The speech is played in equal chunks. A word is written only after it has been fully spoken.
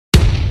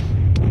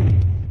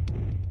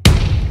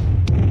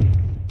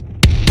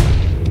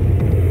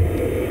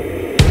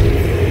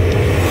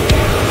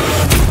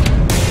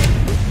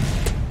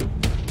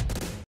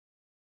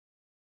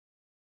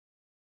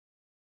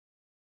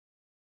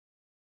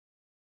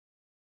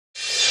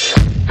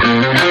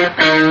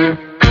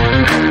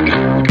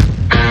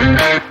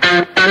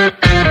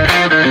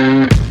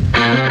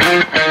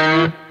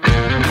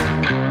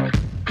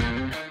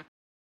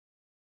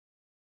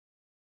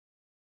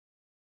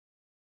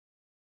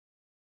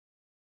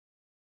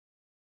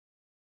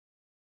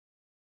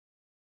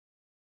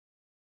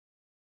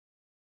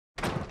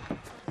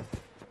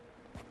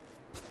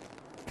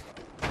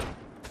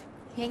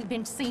He ain't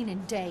been seen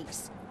in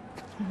days.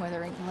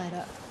 Weather ain't let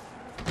up.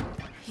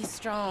 He's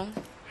strong,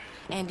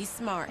 and he's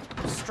smart.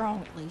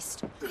 Strong, at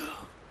least.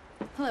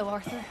 Hello,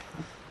 Arthur.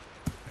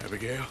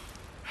 Abigail?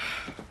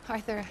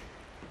 Arthur,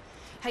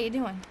 how you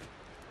doing?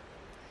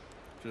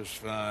 Just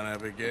fine,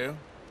 Abigail.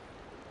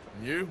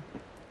 And you?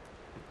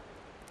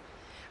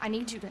 I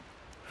need you to...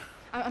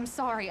 I'm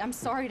sorry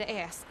to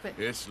ask, but...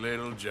 It's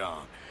little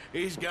John.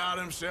 He's got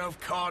himself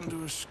caught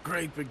into a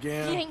scrape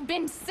again. He ain't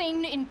been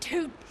seen in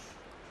two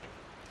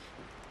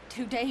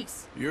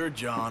days. Your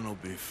John will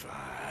be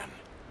fine.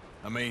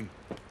 I mean,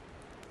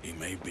 he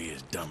may be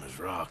as dumb as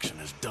rocks and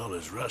as dull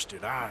as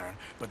rusted iron,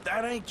 but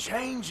that ain't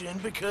changing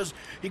because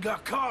he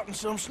got caught in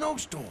some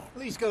snowstorm.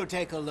 Please go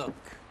take a look.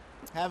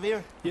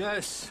 Javier?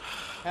 Yes.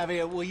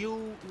 Javier, will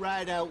you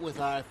ride out with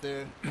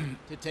Arthur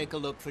to take a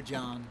look for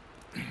John?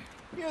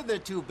 You're the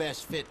two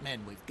best fit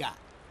men we've got.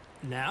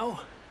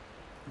 Now?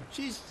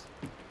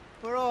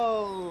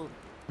 We're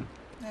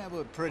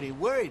pretty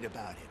worried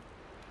about him.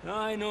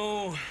 I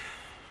know.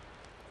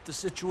 The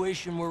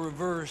situation were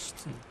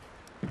reversed.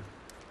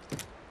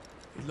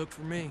 He looked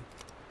for me.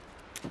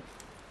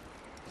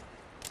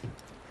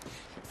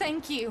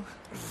 Thank you.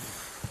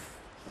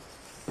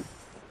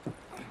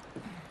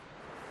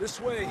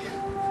 This way.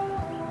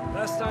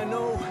 Last I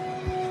know,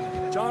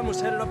 John was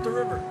headed up the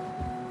river.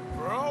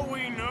 For all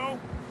we know,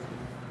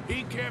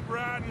 he kept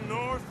riding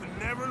north and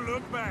never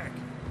looked back.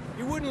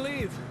 He wouldn't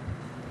leave.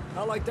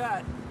 Not like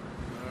that.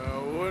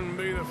 Wouldn't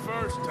be the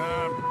first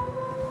time.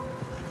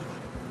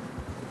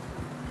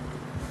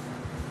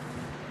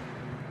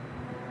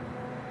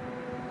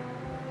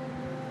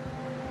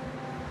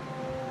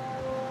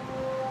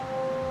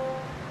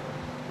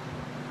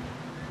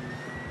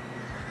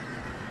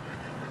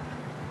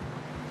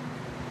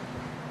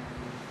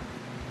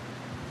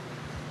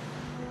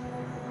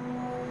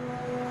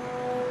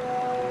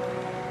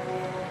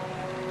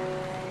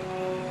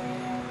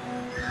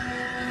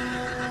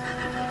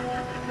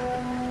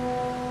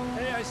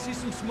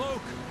 Some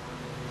smoke.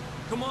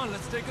 Come on,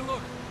 let's take a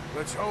look.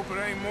 Let's hope it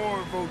ain't more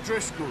of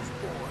O'Driscoll's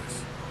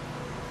boys.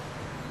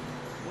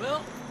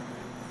 Well...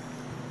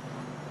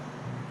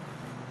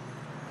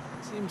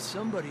 seems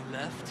somebody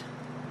left.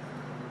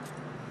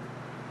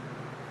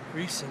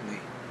 Recently.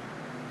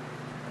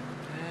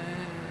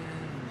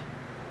 And...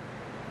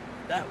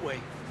 that way.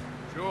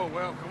 Sure,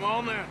 well, come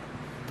on then.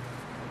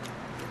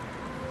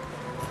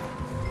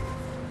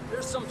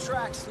 There's some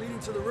tracks leading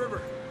to the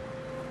river.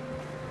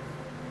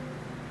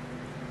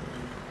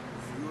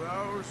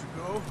 Hours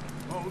ago,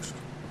 most.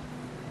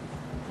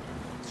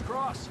 Let's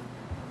cross.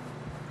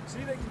 See,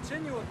 they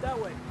continue up that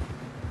way.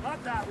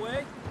 Not that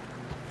way.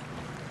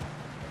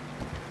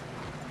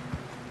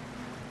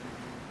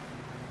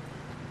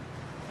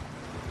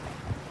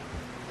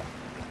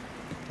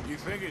 You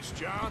think it's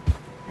John?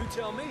 You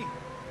tell me.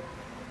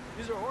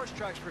 These are horse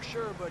tracks for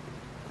sure, but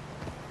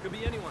could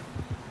be anyone.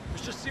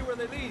 Let's just see where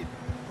they lead.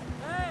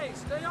 Hey,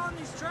 stay on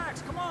these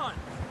tracks, come on!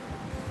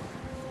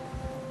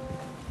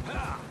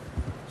 Ha!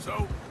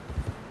 So,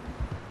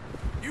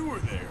 you were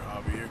there,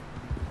 Javier.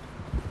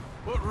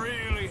 What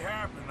really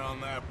happened on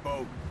that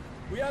boat?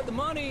 We had the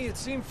money, it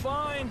seemed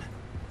fine.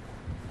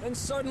 Then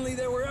suddenly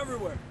they were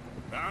everywhere.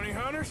 Bounty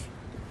hunters?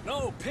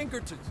 No,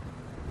 Pinkertons.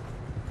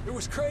 It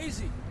was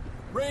crazy.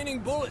 Raining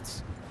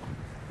bullets.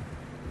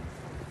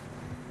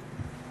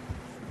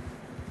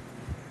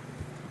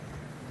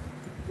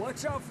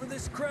 Watch out for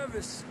this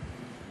crevice.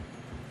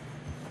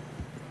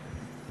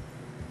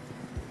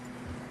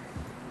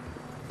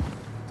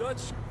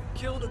 Dutch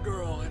killed a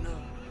girl in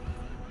a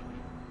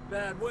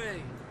bad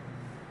way.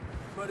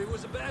 But it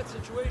was a bad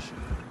situation.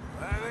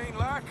 That ain't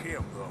like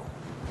him, though.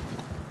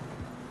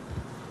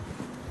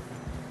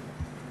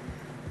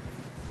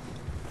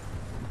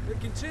 They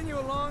continue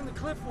along the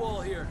cliff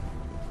wall here.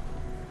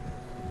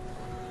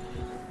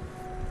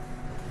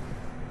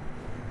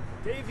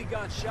 Davey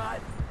got shot.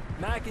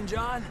 Mac and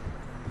John,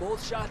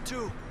 both shot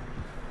too.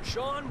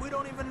 Sean, we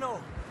don't even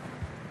know.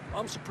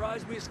 I'm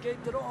surprised we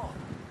escaped at all.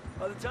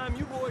 By the time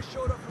you boys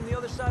showed up from the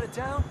other side of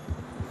town,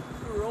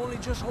 we were only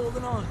just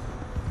holding on.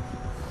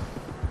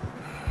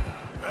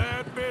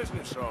 Bad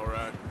business, all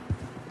right.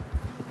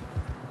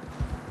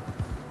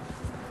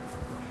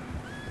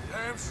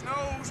 Damn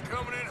snow's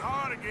coming in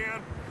hard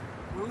again.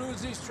 We'll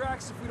lose these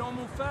tracks if we don't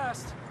move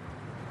fast.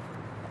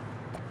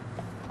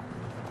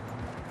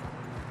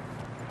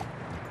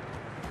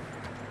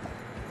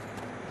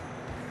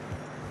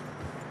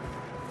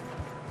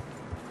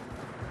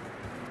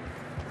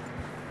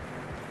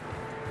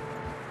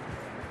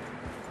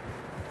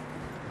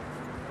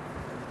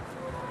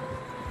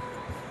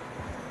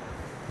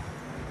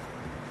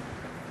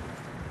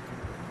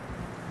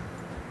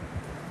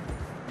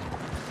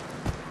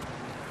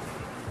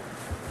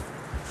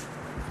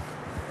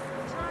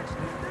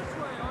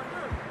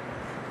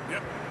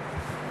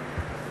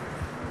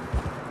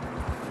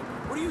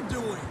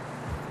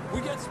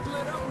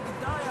 Split up, we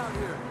could die out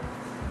here.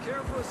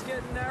 Careful, it's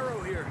getting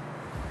narrow here.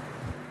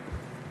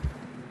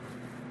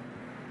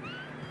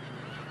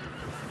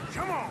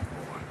 Come on,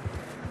 boy.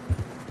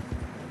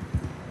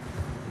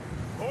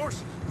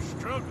 Horses are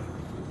struggling.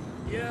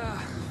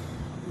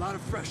 lot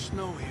of fresh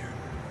snow here.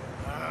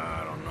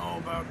 I don't know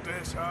about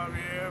this,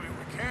 Javier.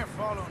 We can't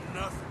follow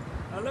nothing.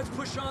 Let's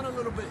push on a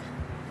little bit.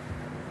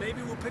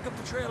 Maybe we'll pick up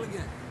the trail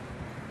again.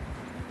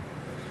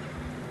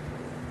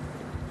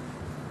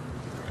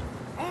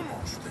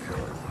 Almost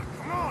there.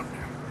 Come on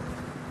now.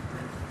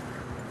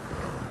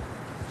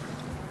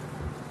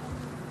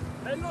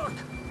 Hey, look!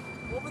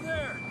 Over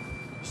there!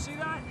 You see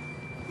that?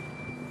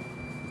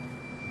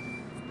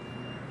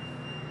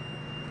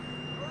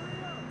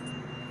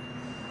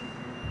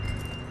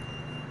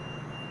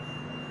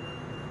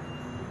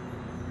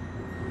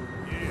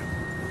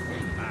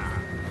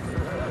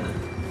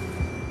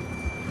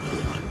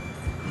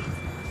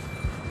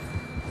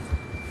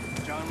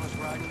 John was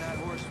riding that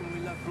horse when we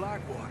left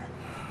Blackwater.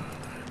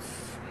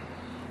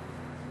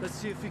 Let's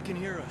see if he can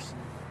hear us.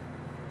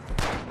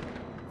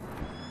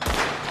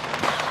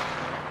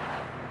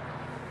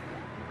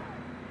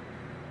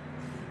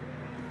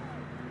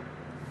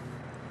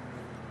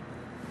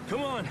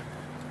 Come on!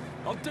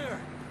 Up there!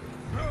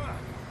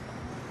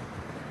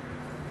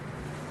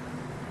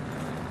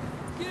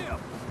 Yeah!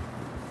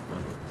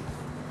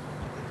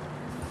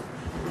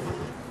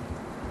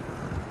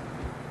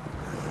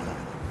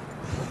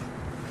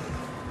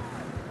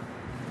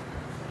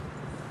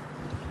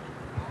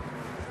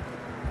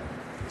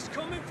 It's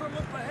coming from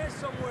up ahead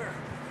somewhere.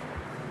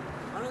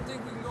 I don't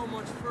think we can go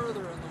much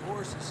further on the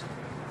horses.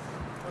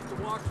 We'll have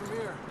to walk from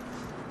here.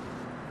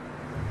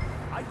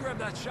 I'd grab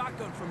that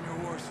shotgun from your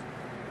horse.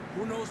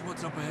 Who knows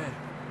what's up ahead?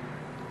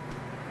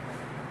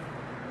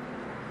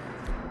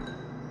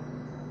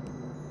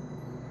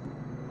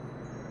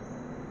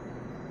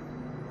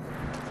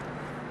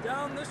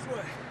 Down this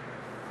way.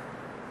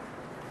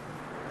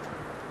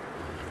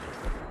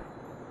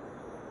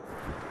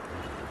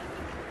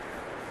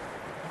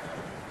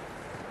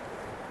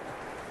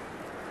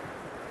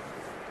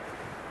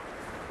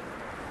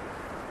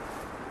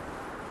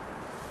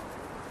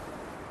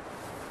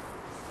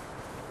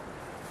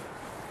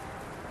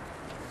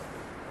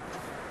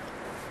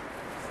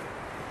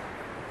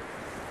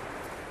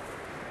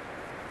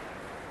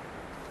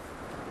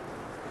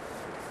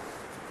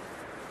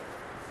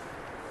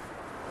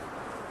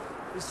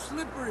 It's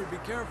slippery, be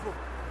careful.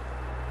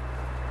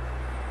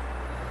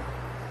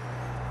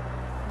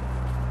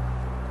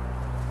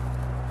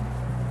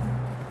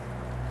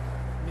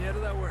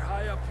 Mierda, we're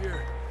high up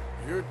here.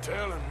 You're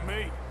telling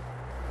me.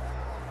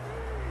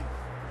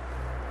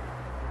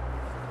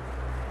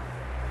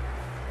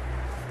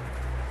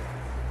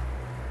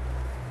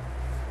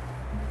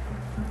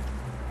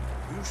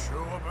 You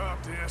sure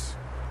about this?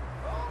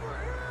 Over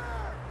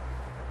here!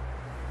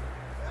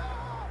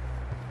 Yeah.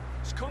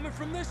 It's coming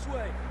from this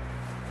way.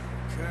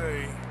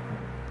 Okay.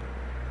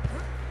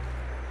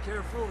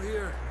 Careful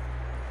here.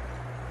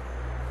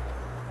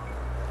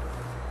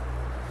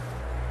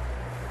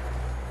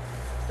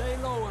 Stay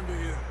low under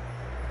here.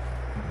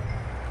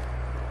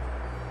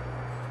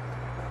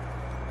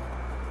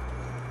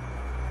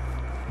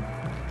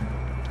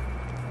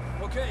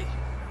 Okay.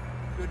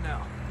 Good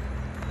now.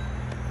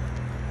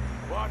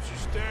 Watch your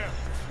step.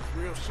 This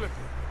is real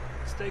slippery.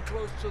 Stay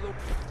close to the...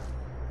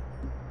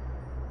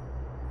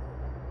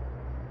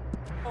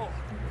 Oh,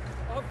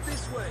 up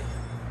this way.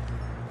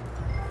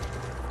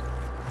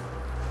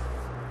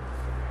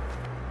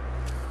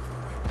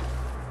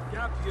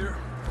 Gap here.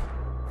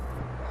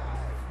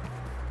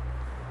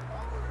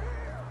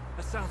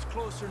 That sounds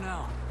closer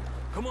now.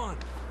 Come on.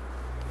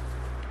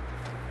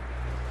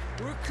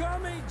 We're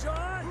coming,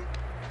 John!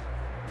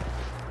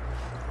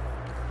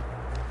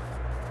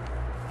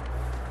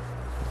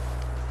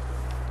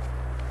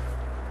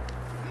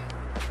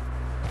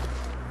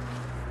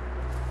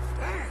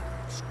 Damn,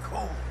 it's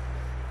cold.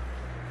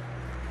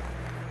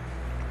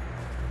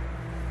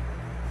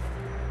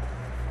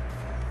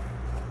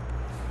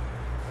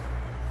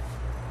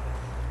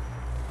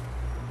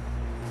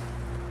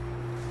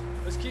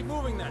 Let's keep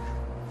moving then.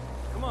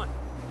 Come on.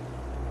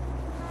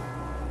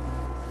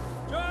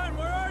 John,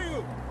 where are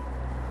you?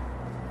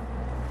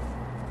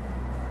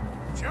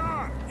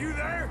 John, you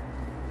there?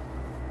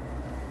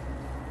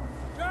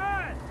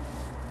 John!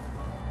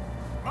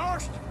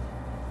 Marston!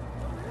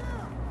 Over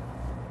here!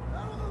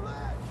 Down on the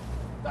ledge!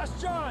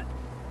 That's John!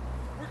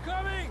 We're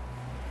coming!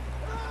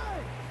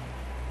 Hey!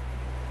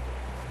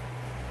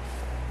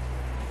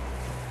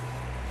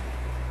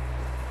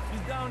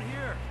 He's down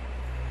here.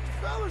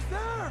 Fella's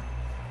there!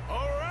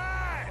 All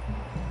right!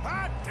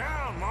 Pipe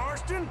down,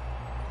 Marston!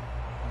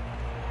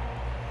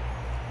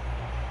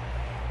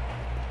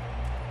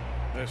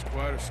 That's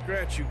quite a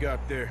scratch you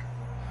got there.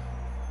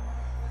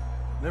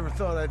 Never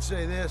thought I'd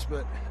say this,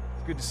 but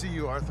it's good to see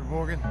you, Arthur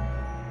Morgan.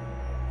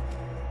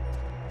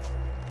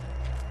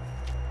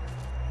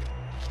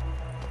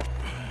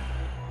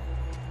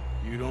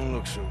 You don't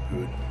look so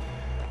good.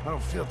 I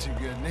don't feel too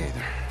good,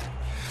 neither.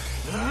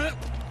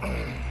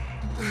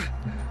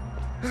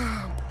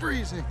 I'm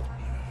freezing.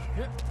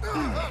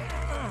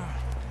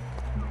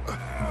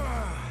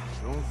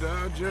 Don't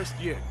die just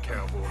yet,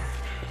 cowboy.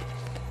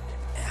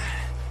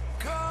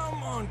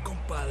 Come on,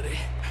 compadre.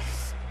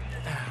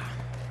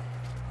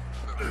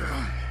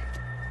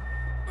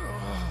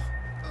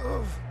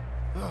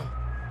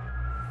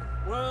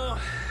 Well,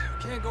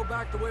 we can't go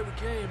back the way we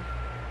came.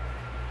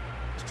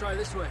 Let's try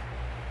this way.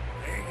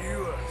 Ain't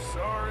you a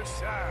sorry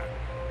sight?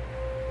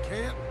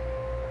 Can't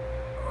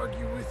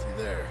argue with you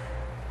there.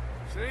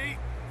 See?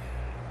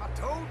 I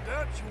told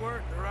Dutch you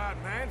weren't the right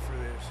man for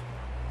this.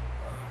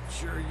 I'm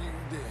sure you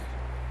did.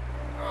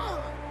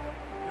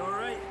 You all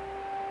right?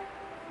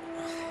 I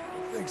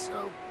think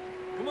so.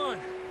 Come on.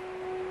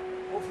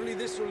 Hopefully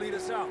this will lead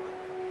us out.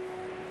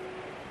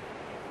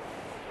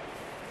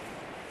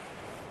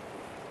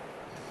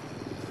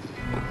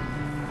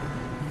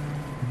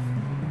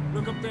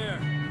 Look up there.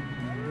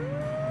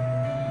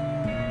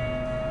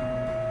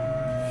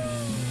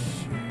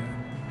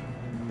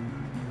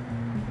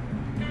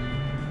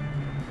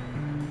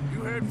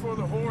 You head for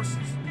the horses.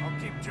 I'll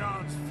keep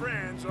John's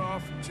friends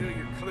off until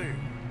you're clear.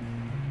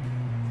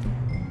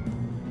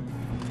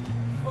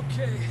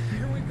 Okay,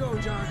 here we go,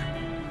 John.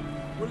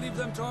 We'll leave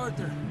them to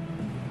Arthur.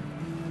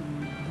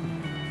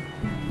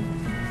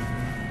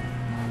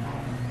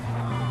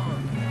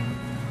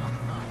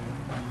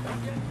 I'm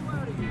getting you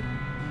out of here.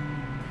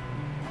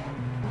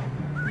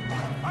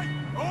 Hey,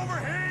 over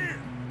here!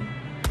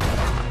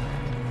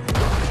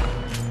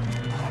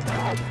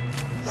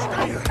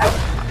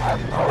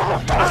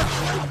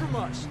 Away from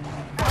us.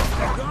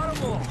 You got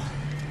them all.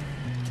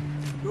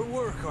 Good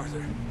work,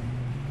 Arthur.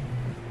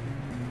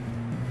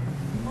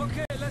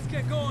 Okay, let's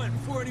get going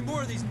before any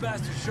more of these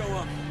bastards show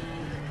up.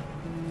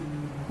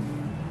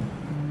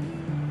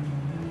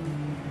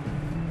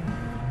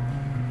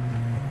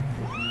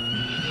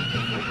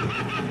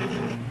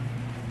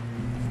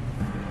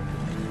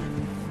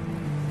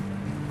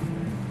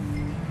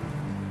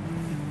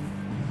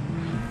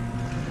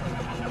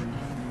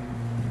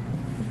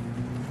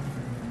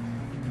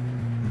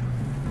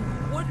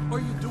 What are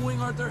you doing,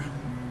 Arthur?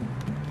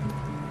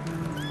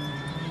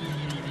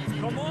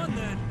 Come on,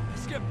 then.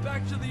 Let's get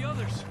back to the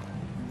others.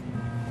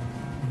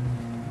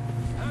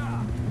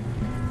 Ah.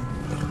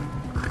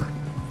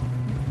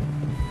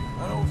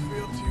 I don't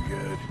feel too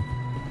good.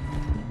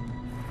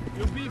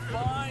 You'll be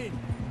fine.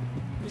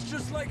 It's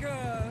just like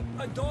a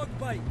dog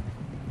bite.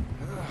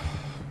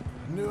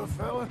 Knew a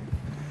fella,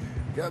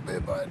 got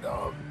bit by a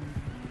dog,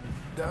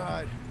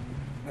 died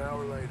an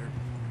hour later.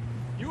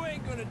 You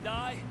ain't gonna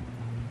die.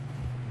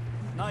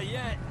 Not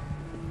yet.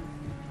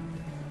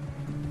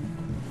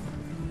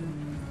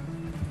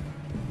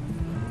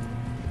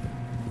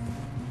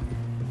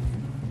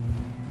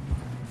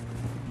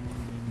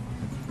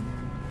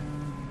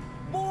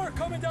 More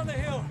coming down the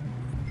hill.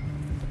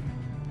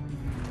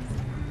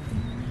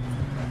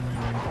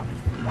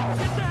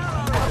 Get the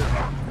hell out of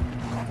here!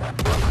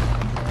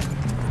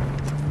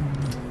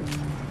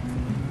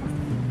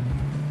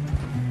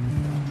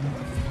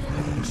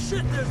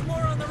 Shit, there's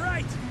more on the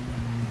right.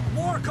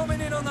 More coming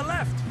in on the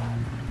left.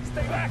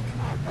 Stay back.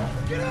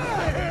 Get out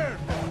of here!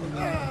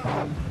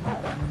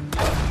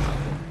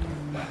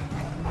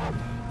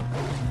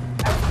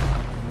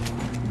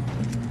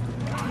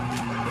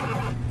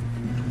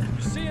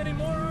 You see any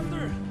more,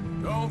 Arthur?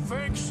 Don't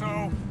think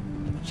so.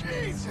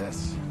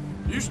 Jesus!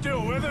 You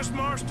still with us,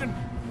 Marston?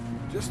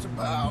 Just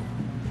about.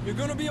 You're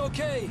gonna be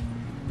okay.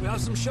 We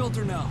have some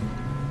shelter now.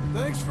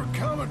 Thanks for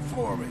coming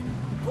for me.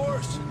 Of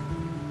course.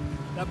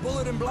 That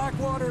bullet in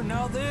Blackwater,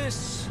 now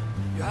this.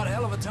 You had a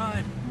hell of a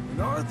time.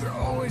 And Arthur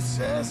always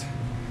says,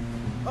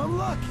 I'm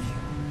lucky.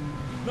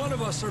 None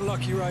of us are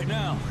lucky right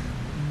now.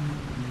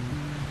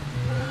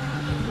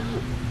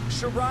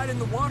 Should ride in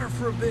the water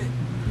for a bit.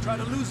 Try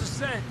to lose a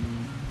scent.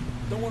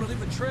 Don't want to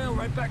leave a trail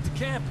right back to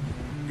camp.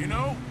 You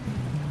know,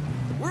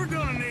 we're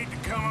gonna need to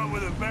come up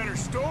with a better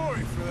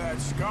story for that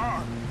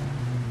scar.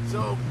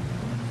 So,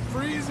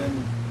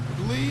 freezing,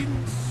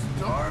 bleeding,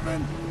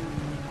 starving,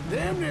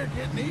 damn near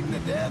getting eaten to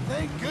death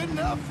ain't good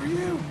enough for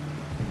you.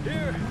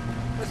 Here,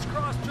 let's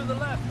cross to the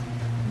left.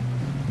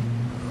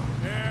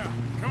 Yeah,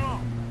 come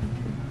on.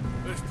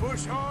 Let's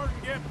push hard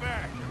and get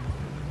back.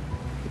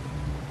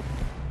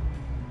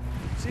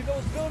 See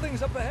those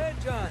buildings up ahead,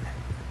 John?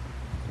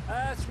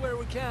 That's where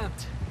we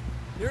camped.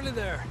 Nearly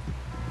there.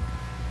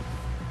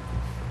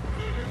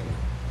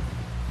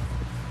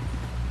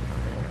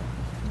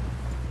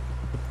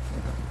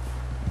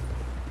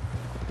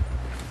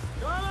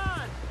 Come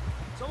on!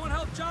 Someone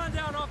help John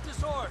down off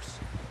this horse.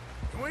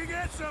 Can we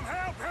get some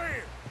help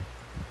here?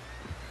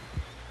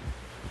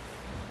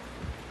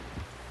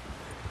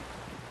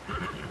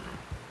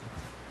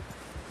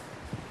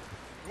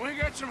 Can we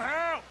get some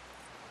help?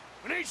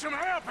 We need some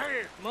help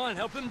here. Come on,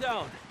 help him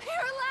down. You're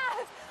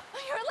alive!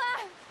 You're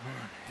alive!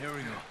 Here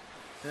we go.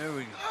 There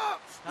we go.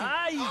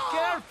 Ay,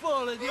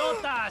 careful,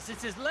 idiotas!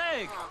 It's his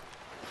leg. Oh,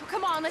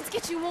 come on, let's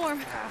get you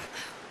warm.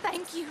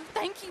 Thank you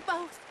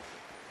both.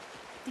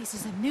 This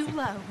is a new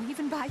low,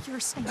 even by your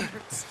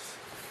standards.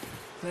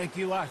 Thank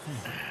you, Arthur.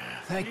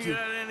 Thank you. You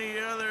got any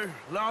other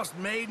lost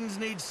maidens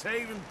need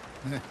saving?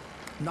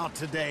 Not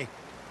today.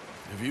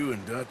 Have you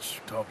and Dutch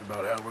talked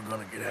about how we're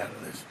gonna get out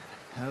of this?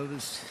 I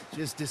was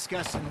just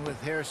discussing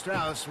with Herr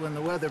Strauss when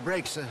the weather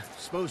breaks.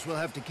 Suppose we'll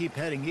have to keep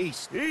heading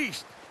east.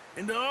 East?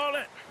 Into all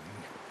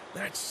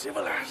that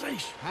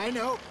civilization? I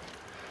know.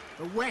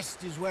 The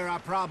west is where our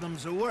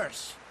problems are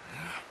worse.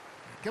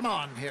 Come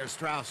on, Herr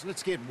Strauss,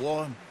 let's get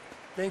warm.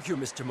 Thank you,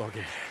 Mr.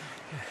 Morgan.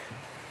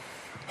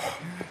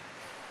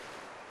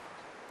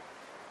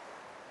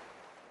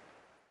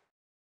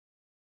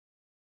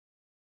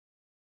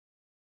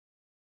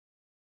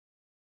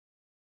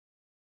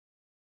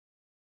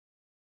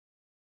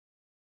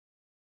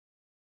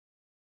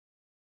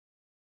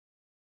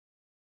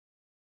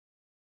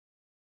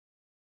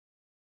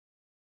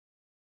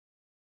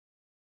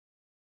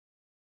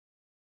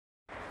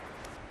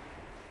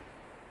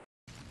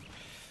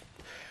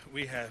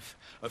 We have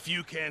a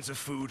few cans of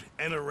food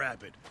and a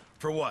rabbit.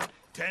 For what,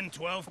 10,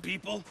 12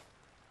 people?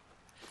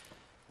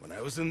 When I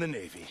was in the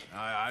Navy...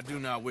 I do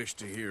not wish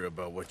to hear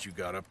about what you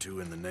got up to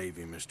in the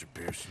Navy, Mr.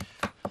 Pearson.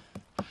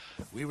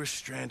 We were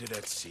stranded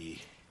at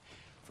sea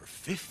for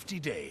 50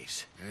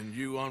 days. And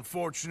you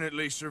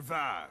unfortunately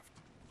survived.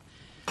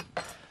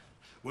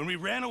 When we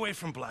ran away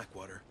from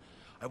Blackwater,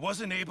 I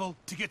wasn't able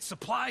to get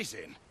supplies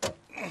in.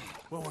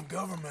 Well, when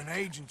government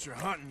agents are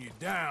hunting you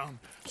down,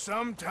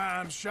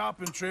 sometimes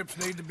shopping trips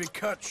need to be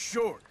cut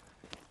short.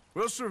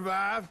 We'll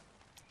survive.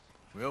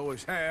 We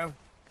always have.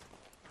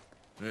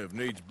 If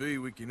needs be,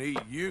 we can eat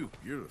you.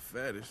 You're the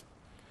fattest.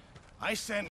 I sent